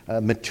and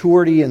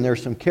maturity, and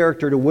there's some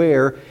character to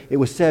where it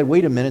was said,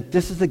 wait a minute,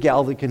 this is the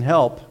gal that can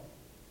help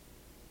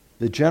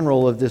the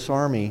general of this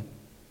army,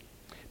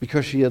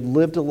 because she had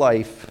lived a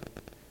life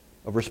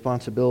of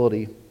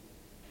responsibility.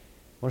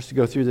 I want us to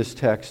go through this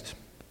text.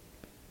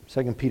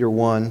 2 Peter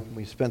 1,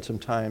 we spent some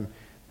time,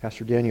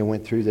 Pastor Daniel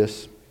went through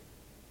this.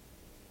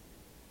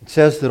 It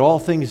says that all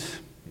things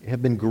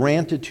have been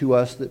granted to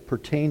us that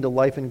pertain to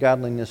life and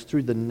godliness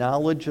through the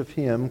knowledge of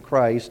Him,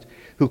 Christ,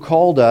 who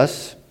called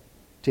us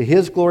to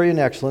His glory and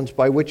excellence,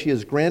 by which He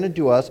has granted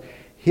to us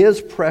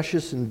His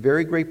precious and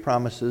very great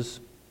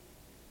promises,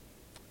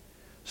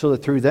 so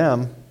that through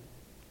them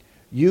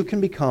you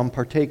can become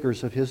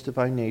partakers of His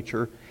divine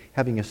nature,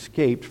 having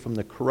escaped from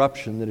the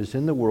corruption that is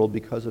in the world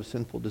because of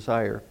sinful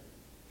desire.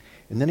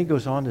 And then he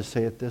goes on to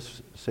say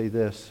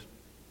this.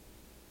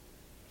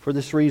 For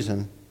this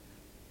reason,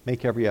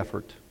 make every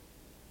effort.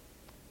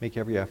 Make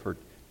every effort.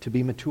 To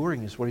be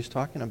maturing is what he's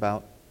talking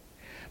about.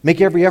 Make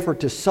every effort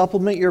to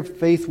supplement your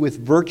faith with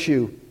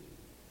virtue.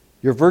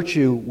 Your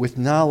virtue with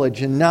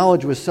knowledge, and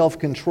knowledge with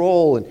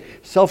self-control, and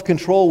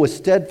self-control with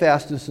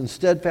steadfastness, and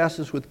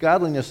steadfastness with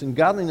godliness, and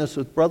godliness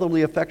with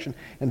brotherly affection,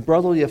 and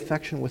brotherly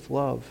affection with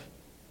love.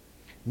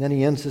 And then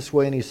he ends this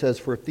way and he says,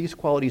 for if these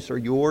qualities are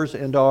yours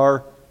and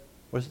are,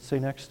 what does it say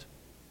next?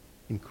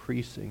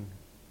 Increasing.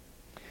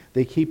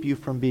 They keep you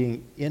from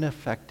being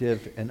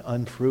ineffective and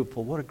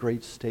unfruitful. What a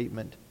great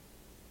statement.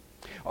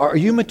 Are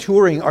you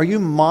maturing? Are you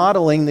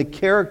modeling the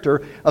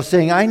character of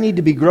saying, I need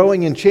to be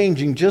growing and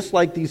changing just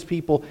like these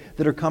people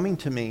that are coming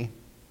to me?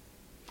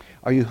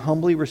 Are you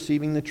humbly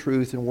receiving the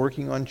truth and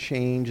working on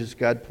change as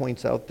God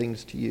points out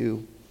things to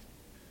you?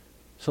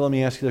 So let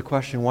me ask you the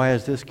question, why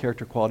is this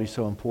character quality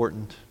so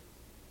important?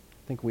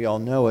 I think we all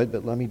know it,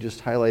 but let me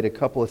just highlight a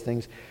couple of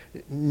things.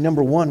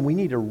 Number one, we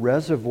need a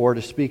reservoir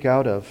to speak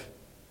out of.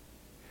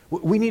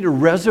 We need a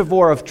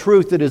reservoir of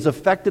truth that has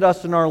affected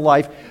us in our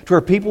life to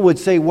where people would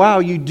say, wow,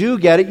 you do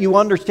get it, you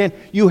understand,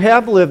 you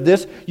have lived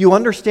this, you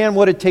understand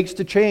what it takes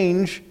to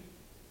change,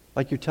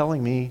 like you're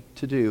telling me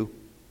to do.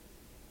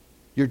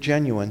 You're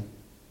genuine.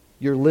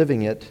 You're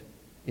living it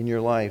in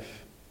your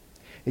life.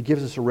 It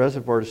gives us a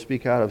reservoir to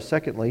speak out of.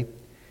 Secondly,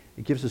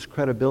 it gives us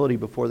credibility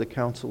before the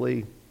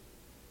counselee.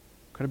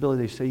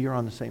 Credibility, they say you're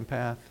on the same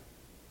path.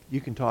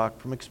 You can talk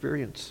from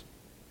experience.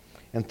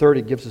 And third,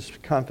 it gives us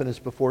confidence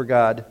before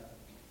God.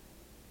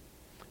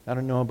 I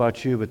don't know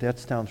about you, but that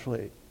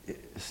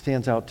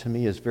stands out to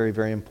me as very,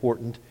 very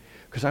important,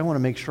 because I want to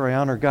make sure I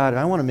honor God, and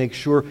I want to make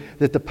sure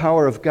that the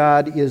power of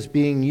God is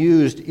being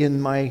used in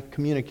my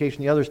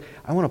communication to others.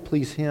 I want to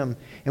please Him.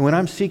 And when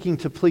I'm seeking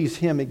to please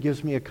Him, it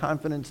gives me a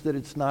confidence that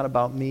it's not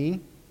about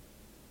me.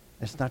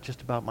 It's not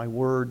just about my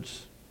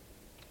words.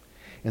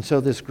 And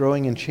so this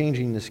growing and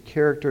changing, this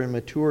character and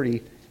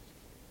maturity,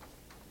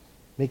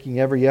 making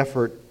every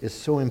effort is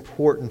so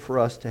important for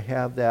us to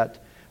have that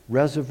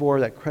reservoir,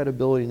 that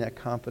credibility, and that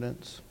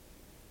confidence.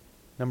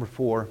 Number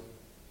 4,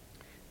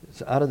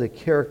 it's out of the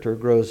character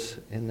grows,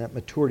 and that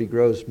maturity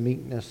grows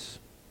meekness.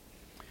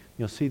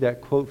 You'll see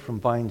that quote from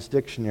Vine's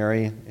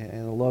dictionary,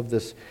 and I love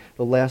this,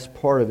 the last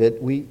part of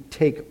it. We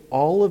take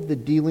all of the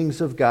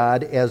dealings of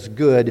God as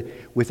good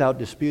without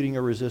disputing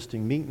or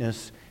resisting.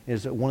 Meekness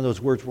is one of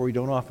those words where we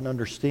don't often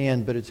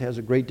understand, but it has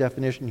a great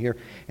definition here.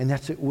 And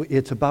that's it.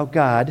 It's about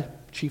God,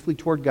 chiefly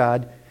toward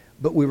God,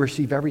 but we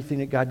receive everything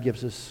that God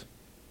gives us.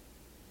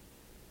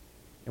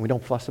 And we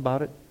don't fuss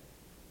about it.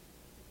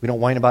 We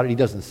don't whine about it. He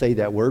doesn't say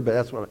that word, but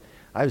that's what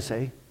I would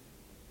say.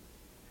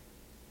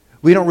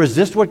 We don't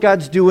resist what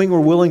God's doing.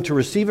 We're willing to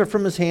receive it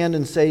from His hand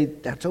and say,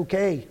 that's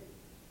okay.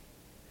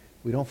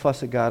 We don't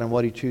fuss at God on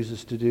what He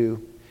chooses to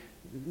do.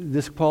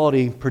 This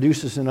quality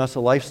produces in us a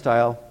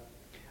lifestyle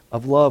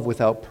of love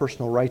without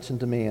personal rights and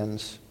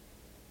demands,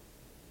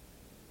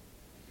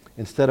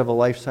 instead of a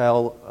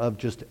lifestyle of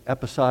just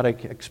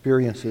episodic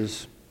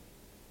experiences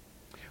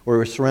where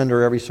we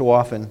surrender every so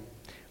often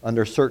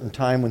under a certain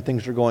time when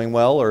things are going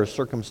well, or a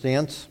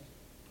circumstance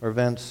or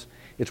events.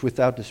 It's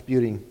without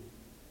disputing.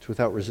 It's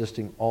without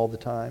resisting all the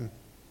time.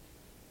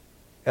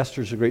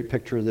 Esther's a great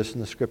picture of this in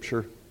the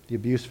Scripture. The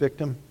abuse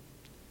victim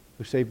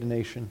who saved a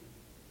nation.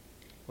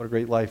 What a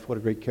great life. What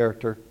a great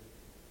character.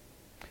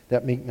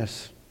 That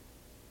meekness.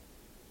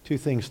 2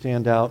 things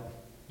stand out,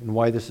 and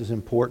why this is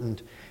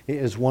important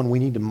is, one, we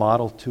need to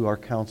model to our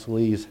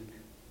counselees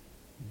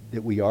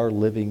that we are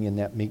living in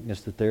that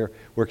meekness that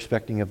we're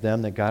expecting of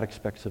them, that God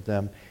expects of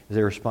them as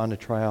they respond to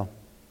trial.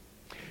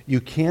 You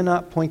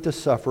cannot point the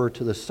sufferer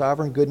to the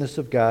sovereign goodness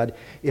of God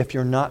if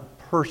you're not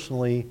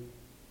personally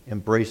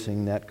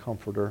embracing that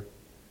comforter,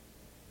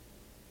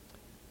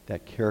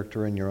 that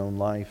character in your own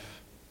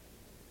life.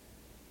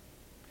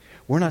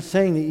 We're not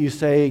saying that you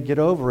say, get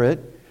over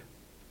it.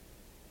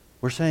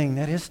 We're saying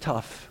that is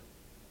tough.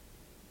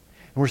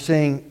 And we're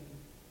saying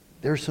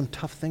there's some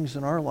tough things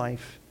in our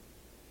life,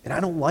 and I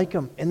don't like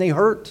them, and they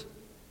hurt.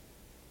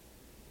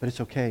 But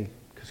it's okay,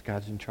 because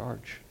God's in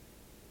charge.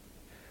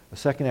 A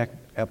second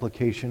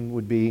application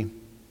would be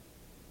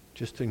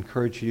just to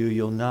encourage you,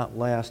 you'll not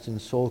last in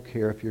soul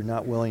care if you're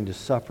not willing to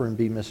suffer and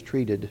be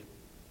mistreated,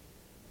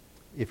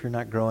 if you're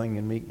not growing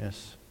in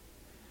meekness.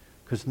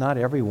 Because not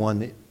everyone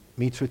that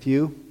meets with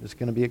you is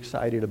going to be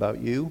excited about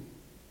you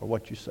or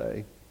what you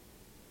say.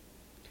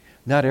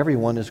 Not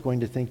everyone is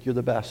going to think you're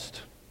the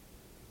best.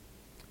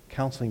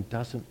 Counseling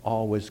doesn't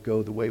always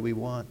go the way we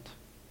want.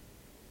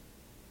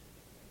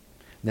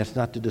 And that's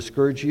not to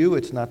discourage you.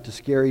 It's not to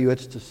scare you.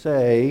 It's to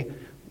say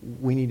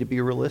we need to be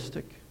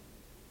realistic.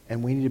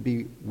 And we need to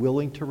be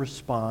willing to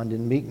respond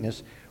in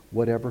meekness,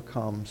 whatever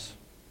comes.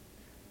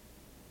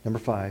 Number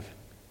 5,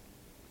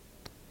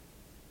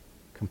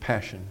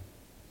 compassion.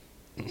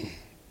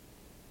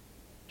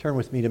 Turn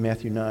with me to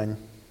Matthew 9. It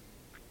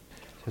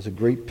has a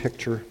great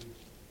picture.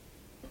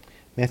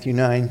 Matthew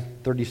 9,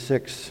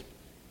 36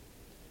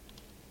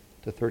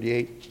 to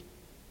 38.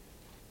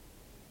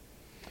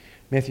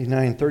 Matthew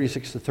 9,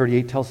 36 to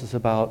 38 tells us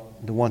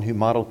about the one who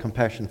modeled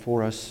compassion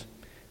for us.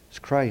 It's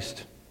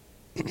Christ.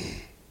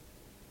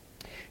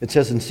 It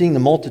says, in seeing the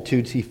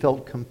multitudes, he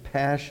felt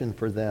compassion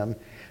for them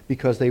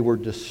because they were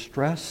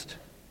distressed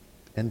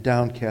and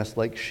downcast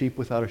like sheep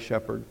without a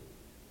shepherd. Do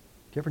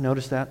you ever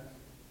notice that?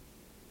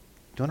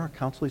 Don't our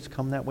counselors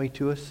come that way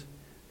to us?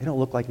 They don't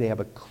look like they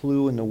have a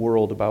clue in the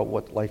world about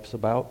what life's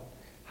about,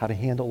 how to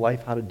handle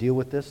life, how to deal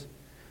with this.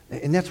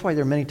 And that's why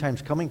they're many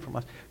times coming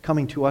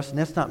to us, and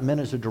that's not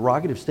meant as a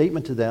derogative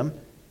statement to them.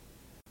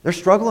 They're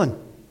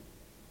struggling.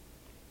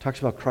 Talks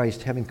about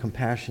Christ having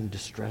compassion,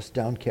 distressed,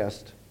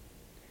 downcast.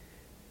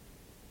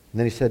 And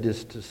then he said to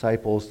his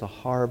disciples, the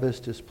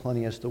harvest is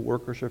plenteous, the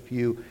workers are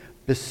few.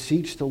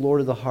 Beseech the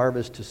Lord of the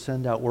harvest to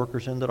send out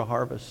workers into the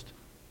harvest.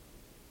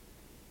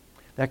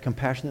 That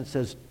compassion that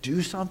says,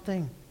 do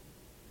something.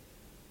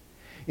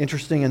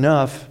 Interesting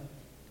enough,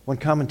 one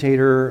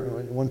commentator,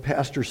 one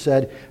pastor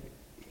said,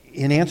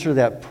 in answer to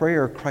that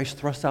prayer, Christ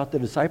thrusts out the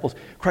disciples.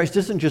 Christ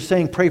isn't just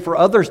saying pray for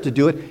others to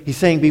do it. He's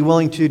saying be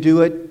willing to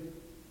do it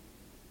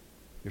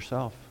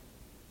yourself.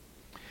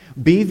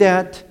 Be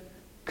that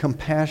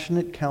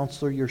compassionate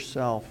counselor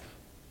yourself.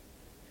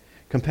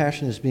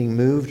 Compassion is being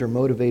moved or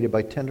motivated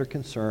by tender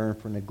concern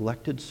for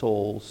neglected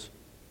souls,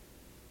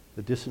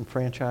 the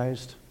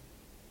disenfranchised,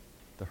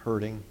 the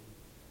hurting.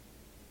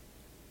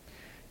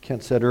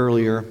 Kent said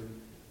earlier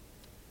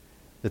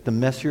that the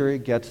messier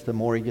it gets, the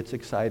more he gets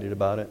excited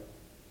about it.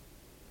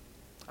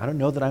 I don't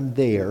know that I'm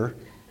there,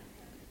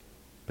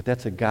 but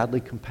that's a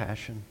godly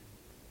compassion.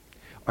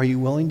 Are you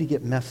willing to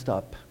get messed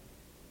up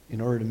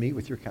in order to meet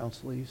with your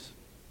counselees?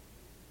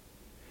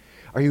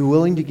 Are you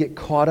willing to get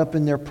caught up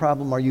in their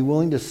problem? Are you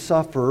willing to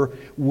suffer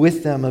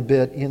with them a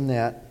bit in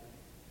that?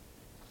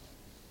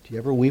 Do you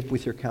ever weep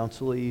with your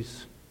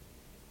counselees?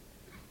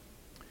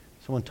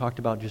 Someone talked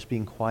about just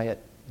being quiet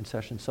in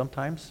session.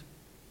 Sometimes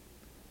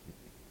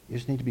you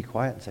just need to be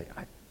quiet and say,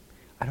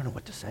 I don't know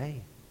what to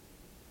say.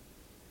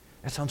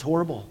 That sounds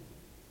horrible.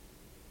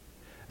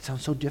 It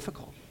sounds so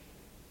difficult.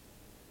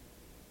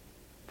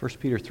 1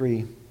 Peter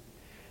 3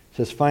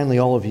 says, finally,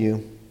 all of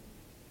you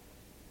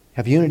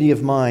have unity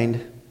of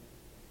mind,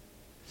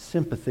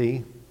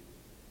 sympathy,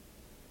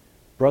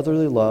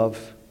 brotherly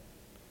love,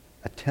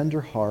 a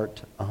tender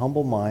heart, a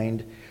humble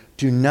mind.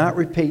 Do not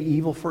repay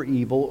evil for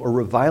evil or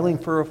reviling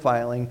for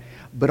reviling,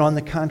 but on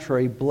the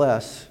contrary,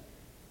 bless,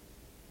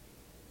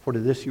 for to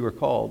this you are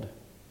called,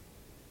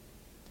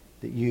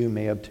 that you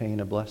may obtain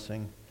a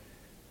blessing.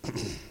 Do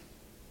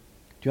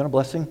you want a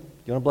blessing? Do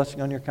you want a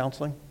blessing on your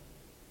counseling?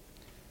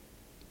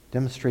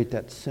 Demonstrate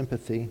that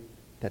sympathy,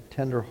 that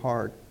tender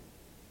heart,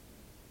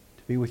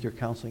 to be with your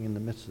counseling in the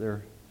midst of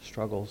their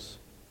struggles.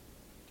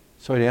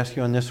 So I'd ask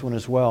you on this one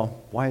as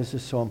well, why is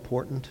this so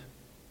important?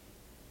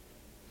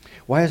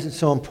 Why is it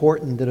so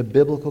important that a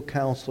biblical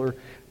counselor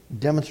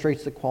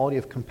demonstrates the quality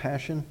of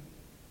compassion?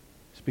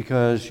 It's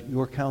because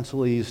your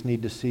counselees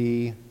need to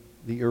see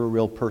that you're a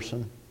real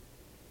person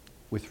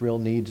with real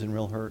needs and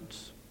real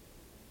hurts,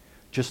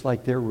 just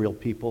like they're real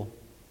people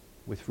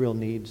with real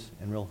needs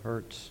and real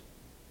hurts.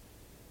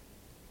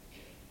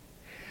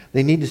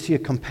 They need to see a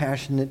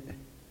compassion that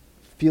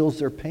feels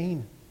their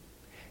pain,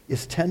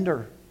 is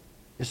tender,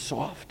 is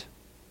soft.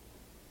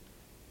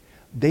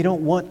 They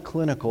don't want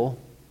clinical.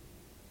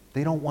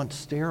 They don't want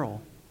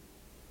sterile.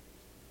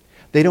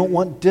 They don't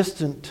want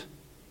distant.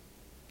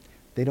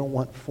 They don't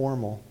want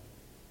formal.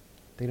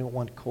 They don't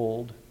want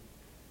cold.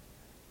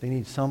 They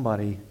need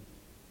somebody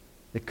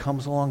that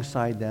comes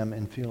alongside them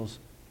and feels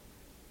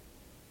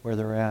where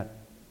they're at.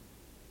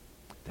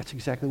 That's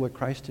exactly what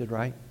Christ did,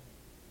 right?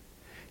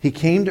 He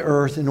came to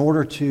earth in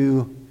order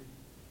to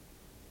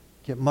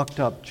get mucked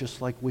up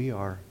just like we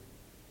are,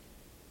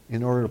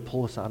 in order to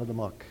pull us out of the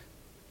muck.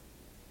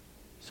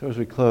 So as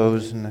we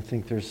close, and I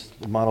think there's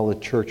the model of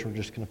the church, we're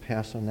just going to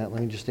pass on that.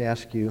 Let me just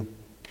ask you,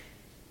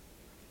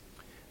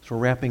 as we're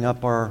wrapping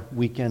up our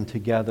weekend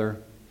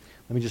together,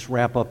 let me just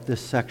wrap up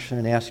this section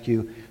and ask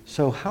you,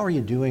 so how are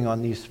you doing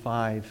on these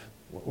 5?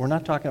 We're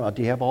not talking about,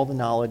 do you have all the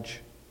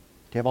knowledge?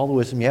 Do you have all the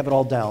wisdom? You have it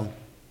all down.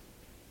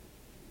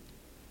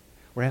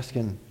 We're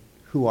asking,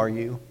 who are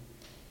you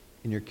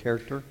in your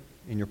character,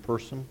 in your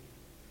person?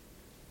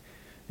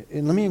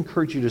 And let me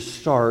encourage you to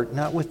start,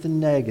 not with the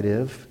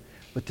negative,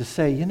 but to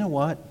say, you know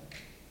what?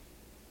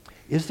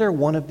 Is there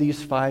one of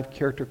these 5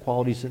 character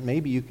qualities that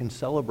maybe you can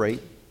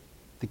celebrate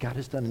that God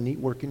has done a neat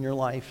work in your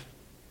life?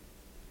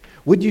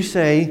 Would you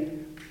say,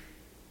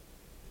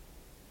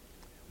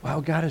 wow,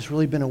 God has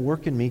really been at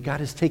work in me. God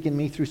has taken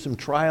me through some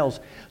trials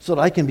so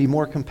that I can be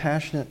more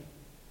compassionate.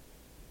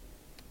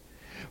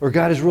 Or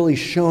God has really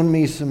shown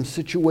me some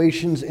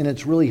situations and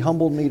it's really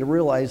humbled me to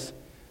realize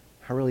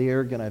how really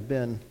arrogant I've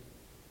been.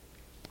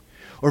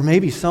 Or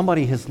maybe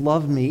somebody has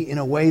loved me in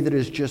a way that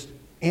has just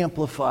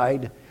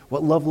amplified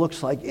what love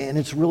looks like and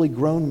it's really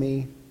grown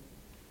me.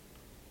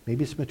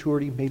 Maybe it's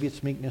maturity, maybe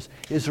it's meekness.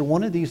 Is there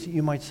one of these that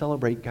you might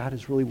celebrate? God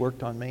has really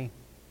worked on me.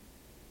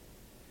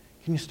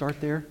 Can you start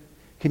there?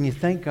 Can you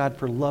thank God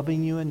for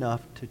loving you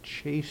enough to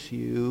chase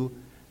you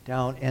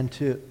down and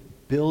to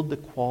build the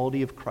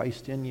quality of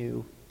Christ in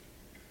you?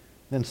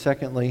 Then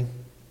secondly,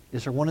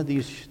 is there one of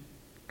these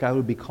God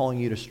would be calling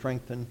you to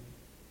strengthen?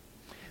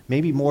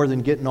 Maybe more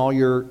than getting all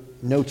your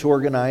notes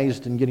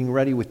organized and getting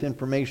ready with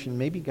information,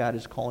 maybe God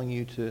is calling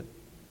you to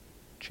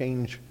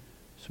change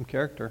some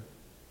character.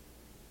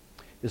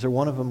 Is there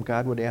one of them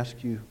God would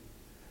ask you,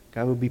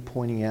 God would be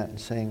pointing at and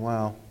saying,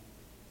 wow,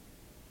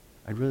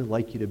 I'd really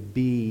like you to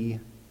be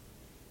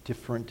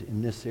different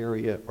in this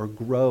area or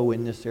grow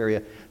in this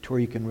area to where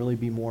you can really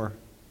be more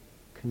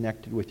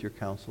connected with your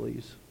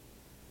counselees?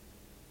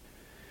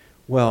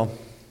 Well,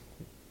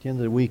 at the end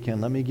of the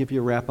weekend, let me give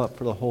you a wrap up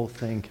for the whole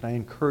thing. Can I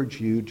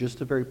encourage you,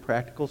 just a very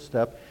practical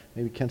step,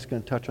 maybe Kent's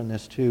going to touch on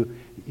this too.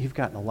 You've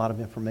gotten a lot of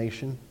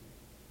information.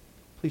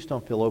 Please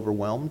don't feel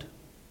overwhelmed.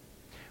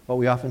 What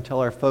we often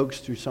tell our folks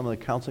through some of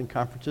the counseling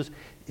conferences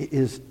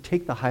is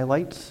take the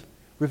highlights,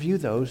 review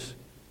those,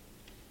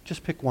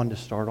 just pick one to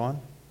start on.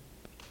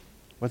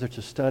 Whether it's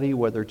a study,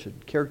 whether it's a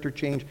character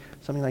change,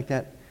 something like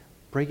that,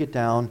 break it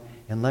down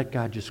and let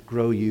God just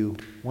grow you.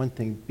 One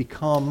thing,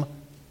 become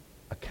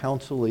a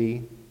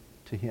counselee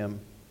to Him.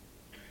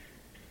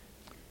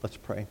 Let's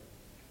pray.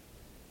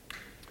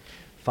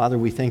 Father,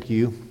 we thank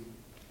you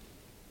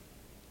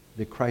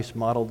that Christ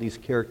modeled these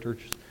character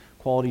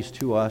qualities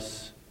to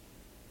us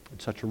in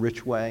such a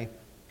rich way.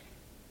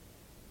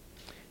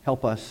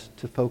 Help us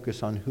to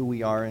focus on who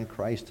we are in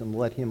Christ and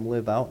let Him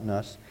live out in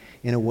us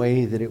in a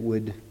way that it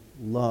would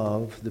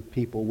love the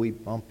people we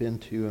bump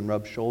into and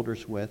rub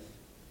shoulders with.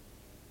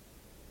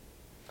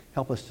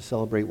 Help us to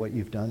celebrate what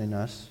you've done in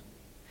us,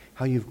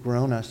 how you've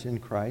grown us in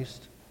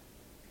Christ.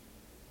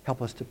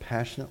 Help us to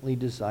passionately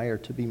desire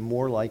to be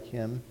more like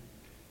Him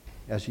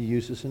as He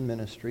uses in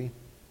ministry.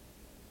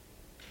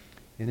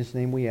 In His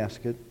name we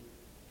ask it.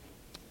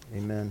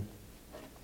 Amen.